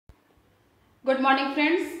Good morning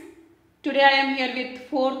friends. Today I am here with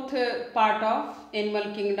fourth part of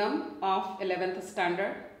Animal Kingdom of 11th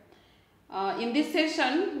standard. In this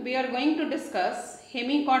session we are going to discuss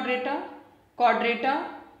Hemichordata, Chordata,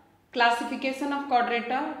 classification of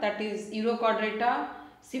Chordata, that is Urochordata,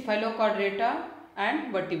 Cephalochordata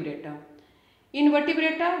and Vertebrata. In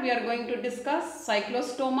Vertebrata we are going to discuss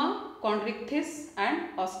Cyclostoma, Chondrichthyes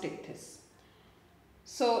and Osteichthyes.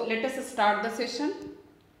 So let us start the session.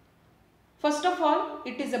 First of all,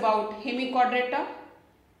 it is about Hemichordata.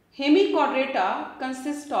 Hemichordata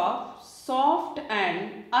consists of soft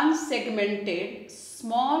and unsegmented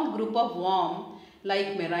small group of worm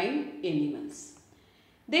like marine animals.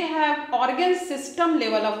 They have organ system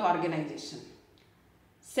level of organization.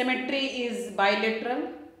 Symmetry is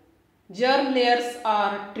bilateral, germ layers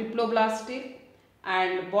are triploblastic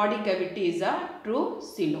and body cavity is a true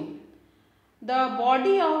coelom. The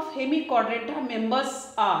body of Hemichordata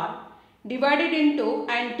members are divided into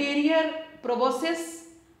anterior proboscis,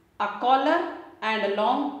 a collar and a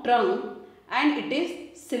long trunk, and it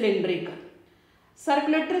is cylindrical.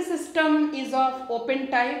 Circulatory system is of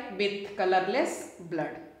open type with colorless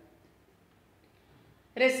blood.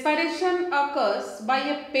 Respiration occurs by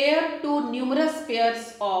a pair to numerous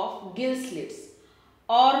pairs of gill slits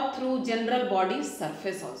or through general body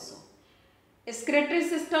surface also. Excretory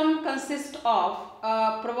system consists of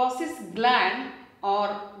a proboscis gland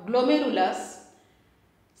or glomerulus.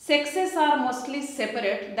 Sexes are mostly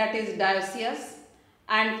separate, that is dioecious,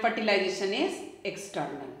 and fertilization is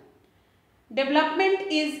external. Development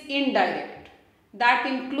is indirect, that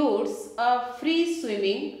includes a free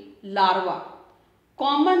swimming larva.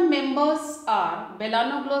 Common members are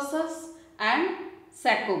Melanoglossus and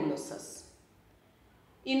Saccoglossus.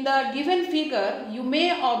 In the given figure, you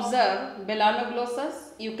may observe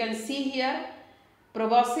Melanoglossus. You can see here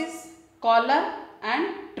proboscis, collar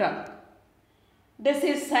and trunk. This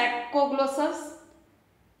is Saccoglossus.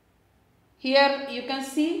 Here you can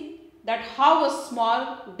see that how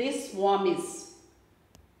small this worm is.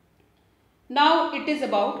 Now it is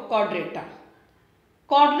about Chordata.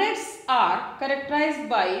 Chordates are characterized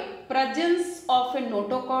by presence of a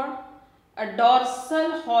notochord, a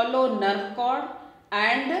dorsal hollow nerve cord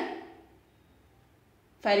and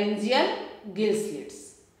pharyngeal gill slits.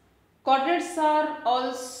 Chordates are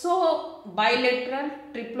also bilateral,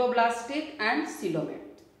 triploblastic and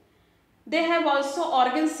coelomate. They have also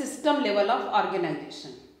organ system level of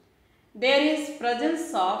organization. There is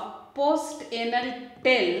presence of post-anal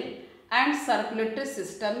tail and circulatory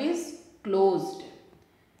system is closed.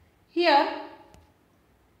 Here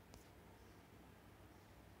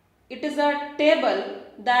it is a table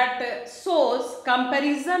that shows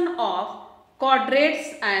comparison of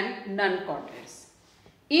chordates and non-chordates.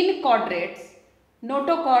 In chordates,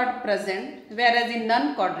 notochord present, whereas in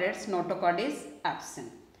non-chordates, notochord is absent.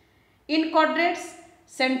 In chordates,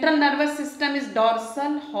 central nervous system is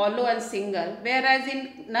dorsal, hollow and single, whereas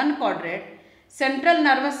in non-chordate, central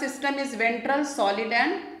nervous system is ventral, solid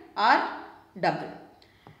and are double.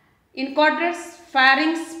 In chordates,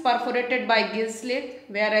 pharynx perforated by gill slit,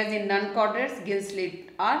 whereas in non-chordates, gill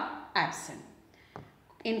slit are absent.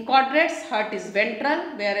 In chordates, heart is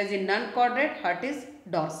ventral, whereas in non-chordate, heart is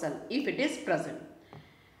dorsal if it is present.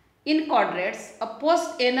 In chordates, a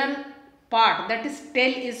post-anal part, that is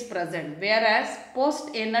tail, is present, whereas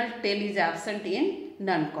post-anal tail is absent in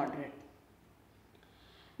non-chordate.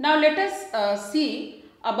 Now let us see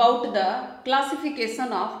about the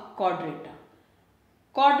classification of Chordata.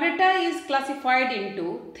 Chordata is classified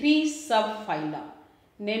into three subphyla,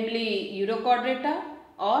 namely Urochordata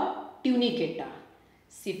or Tunicata,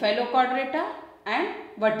 Cephalochordata and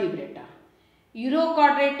Vertebrata.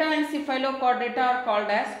 Urochordata and Cephalochordata are called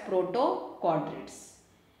as protochordates.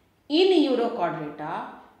 In Urochordata,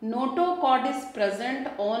 notochord is present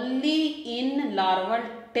only in larval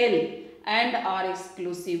tail and are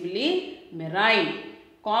exclusively marine.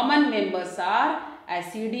 Common members are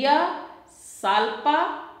Ascidia,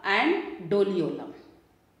 Salpa and Doliolum.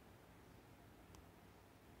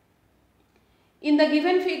 In the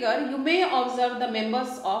given figure, you may observe the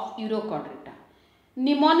members of Urochordata.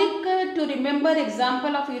 Mnemonic to remember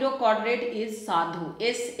example of Urochordate is Sadhu,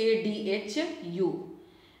 S-A-D-H-U,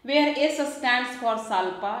 where S stands for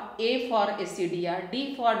Salpa, A for Ascidia,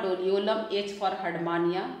 D for Doliolum, H for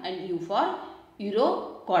Herdmania and U for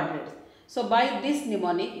Urochordates. So by this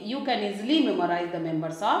mnemonic, you can easily memorize the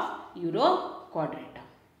members of Urochordata.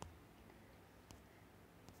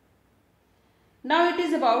 Now it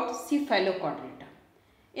is about Cephalochordata.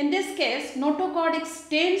 In this case, notochord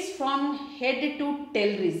extends from head to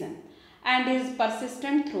tail region and is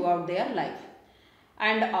persistent throughout their life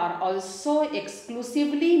and are also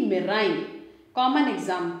exclusively marine. Common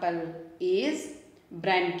example is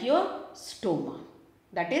branchiostoma,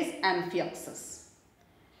 that is amphioxus.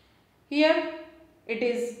 Here it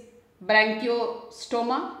is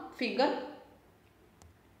branchiostoma figure.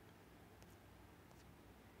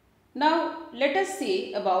 Now let us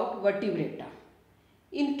see about vertebrata.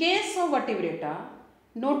 In case of vertebrata,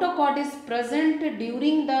 notochord is present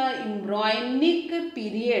during the embryonic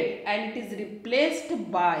period and it is replaced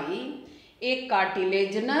by a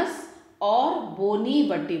cartilaginous or bony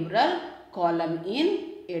vertebral column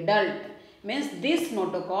in adult. Means this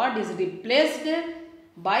notochord is replaced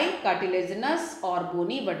by cartilaginous or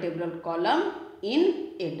bony vertebral column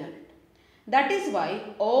in adult. That is why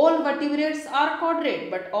all vertebrates are chordates,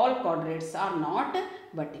 but all chordates are not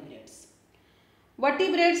vertebrates.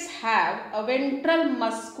 Vertebrates have a ventral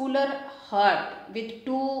muscular heart with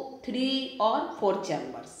 2, 3 or 4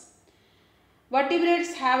 chambers.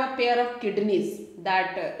 Vertebrates have a pair of kidneys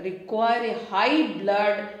that require a high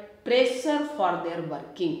blood pressure for their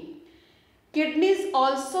working. Kidneys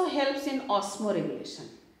also helps in osmoregulation.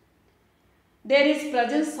 There is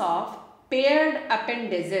presence of paired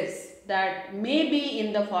appendages that may be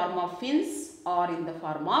in the form of fins or in the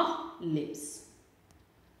form of limbs.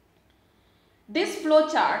 This flow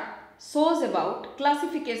chart shows about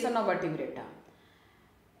classification of vertebrata.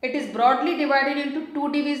 It is broadly divided into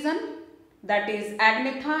two divisions, that is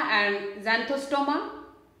agnatha and xanthostoma.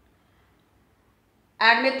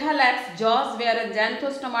 Agnatha lacks jaws whereas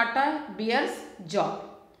xanthostomata bears jaw.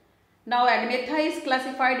 Now agnatha is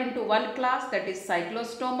classified into one class, that is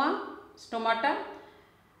cyclostomata,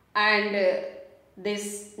 and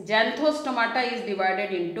this xanthostomata is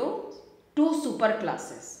divided into two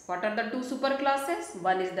superclasses. What are the two superclasses?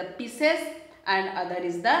 One is the pisces and other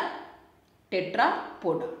is the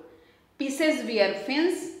tetrapoda. Pisces bear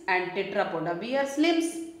fins and tetrapoda bears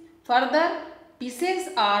limbs. Further, pisces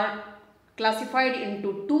are classified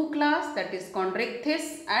into two classes, that is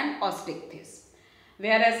chondrichthyes and osteichthyes,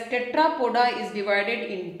 whereas tetrapoda is divided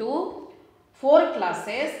into four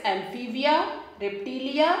classes: amphibia,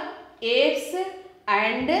 reptilia, apes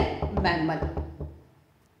and mammal.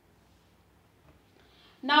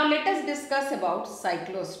 Now let us discuss about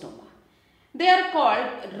cyclostoma. They are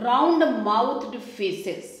called round-mouthed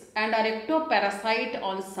fishes and are ectoparasite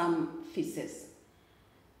on some fishes.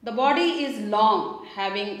 The body is long,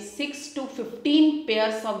 having 6 to 15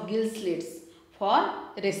 pairs of gill slits for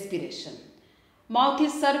respiration. Mouth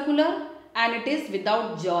is circular and it is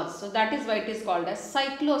without jaws, so that is why it is called as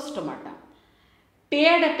cyclostomata.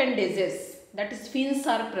 Paired appendages, that is fins,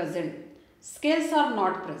 are present. Scales are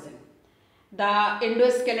not present. The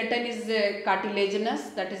endoskeleton is cartilaginous,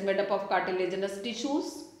 that is made up of cartilaginous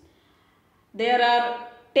tissues. There are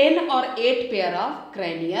 10 or 8 pair of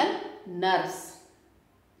cranial nerves.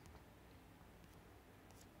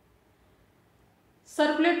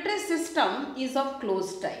 Circulatory system is of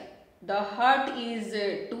closed type. The heart is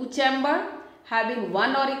two-chambered, having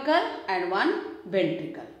one auricle and one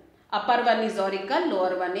ventricle. Upper one is auricle,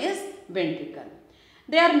 lower one is ventricle.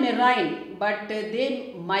 They are marine, but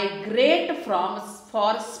they migrate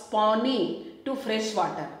for spawning to fresh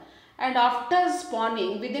water, and after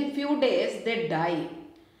spawning within few days they die.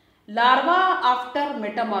 Larvae after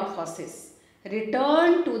metamorphosis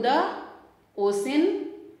return to the ocean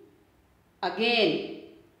again.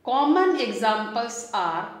 Common examples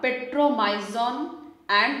are petromyzon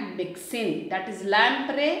and myxin, that is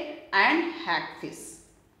lamprey and hagfish.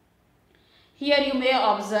 Here you may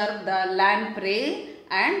observe the lamprey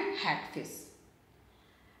and hagfish.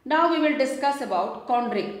 Now we will discuss about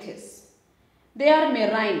chondrichthyes. They are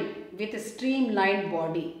marine with a streamlined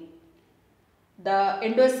body. The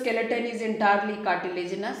endoskeleton is entirely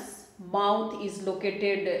cartilaginous. Mouth is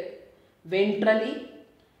located ventrally.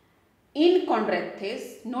 In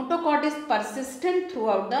chondrichthyes, notochord is persistent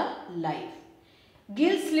throughout the life.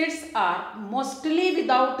 Gill slits are mostly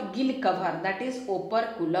without gill cover, that is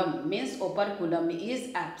operculum, means operculum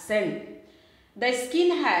is absent. The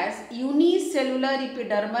skin has unicellular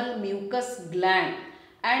epidermal mucus gland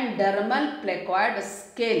and dermal placoid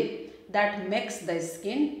scale that makes the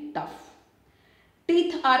skin tough.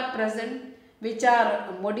 Teeth are present, which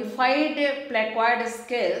are modified placoid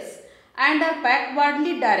scales and are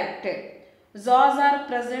backwardly directed. Jaws are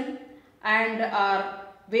present and are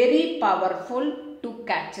very powerful to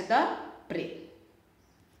catch the prey.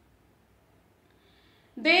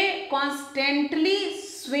 They constantly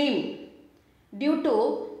swim due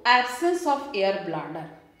to absence of air bladder.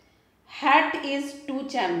 Hat is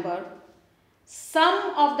two-chambered.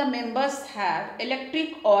 Some of the members have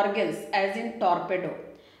electric organs as in torpedo,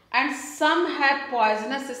 and some have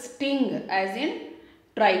poisonous sting as in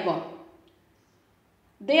trigon.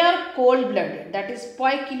 They are cold blooded, that is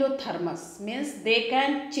poikilothermous, means they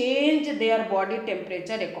can change their body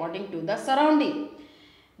temperature according to the surrounding.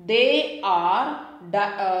 They are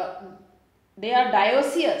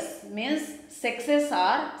dioecious, means sexes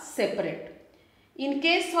are separate. In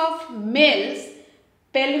case of males,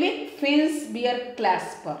 pelvic fins bear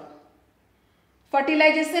clasper.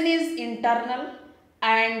 Fertilization is internal,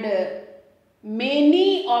 and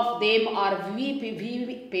many of them are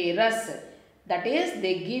viviparous, that is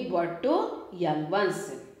they give birth to young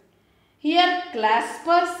ones. Here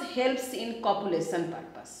claspers helps in copulation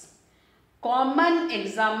purpose. Common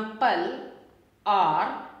example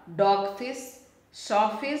are dogfish,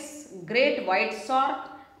 sawfish, great white shark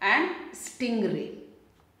and stingray.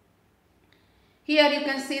 Here you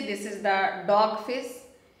can see this is the dogfish,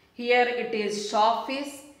 here it is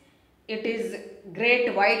sawfish, it is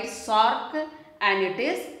great white shark and it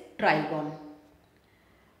is trigon.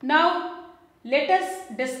 Now let us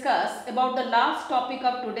discuss about the last topic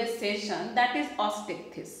of today's session, that is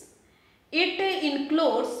osteichthyes. It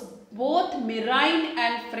includes both marine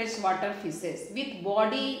and freshwater fishes with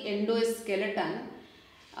body endoskeleton,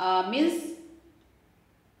 means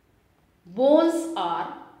bones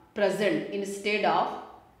are present instead of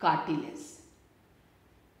cartilage.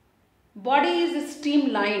 Body is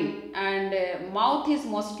streamlined and mouth is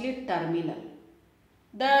mostly terminal.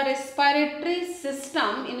 The respiratory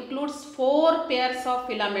system includes 4 pairs of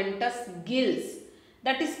filamentous gills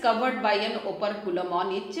that is covered by an operculum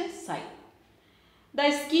on each side.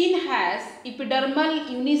 The skin has epidermal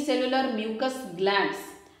unicellular mucus glands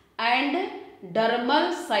and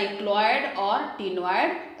dermal cycloid or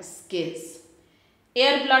tenoid scales.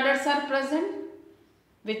 Air bladders are present,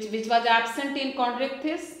 which was absent in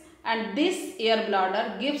chondrichthyes, and this air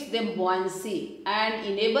bladder gives them buoyancy and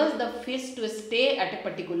enables the fish to stay at a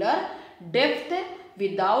particular depth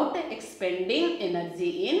without expending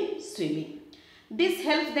energy in swimming. This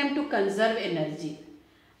helps them to conserve energy.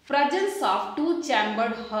 Presence of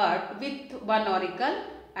 2-chambered heart with 1 auricle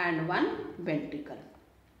and 1 ventricle.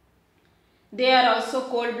 They are also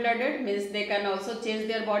cold-blooded, means they can also change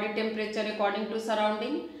their body temperature according to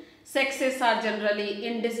surrounding. Sexes are generally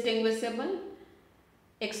indistinguishable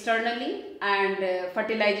externally, and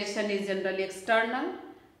fertilization is generally external.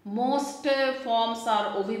 Most forms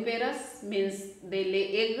are oviparous, means they lay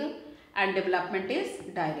egg, and development is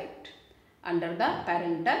direct under the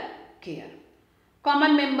parental care.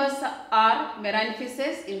 Common members are marine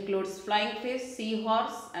fishes, includes flying fish,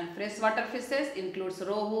 seahorse, and freshwater fishes includes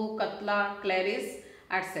rohu, katla, clarice,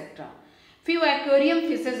 etc. Few aquarium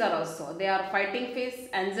fishes are also, they are fighting fish,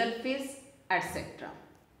 angelfish, etc.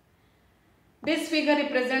 This figure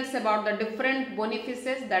represents about the different bony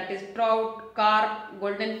fishes, that is trout, carp,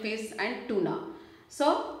 golden fish and tuna.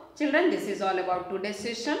 So children, this is all about today's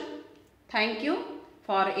session. Thank you.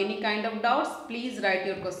 For any kind of doubts, please write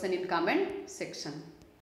your question in comment section.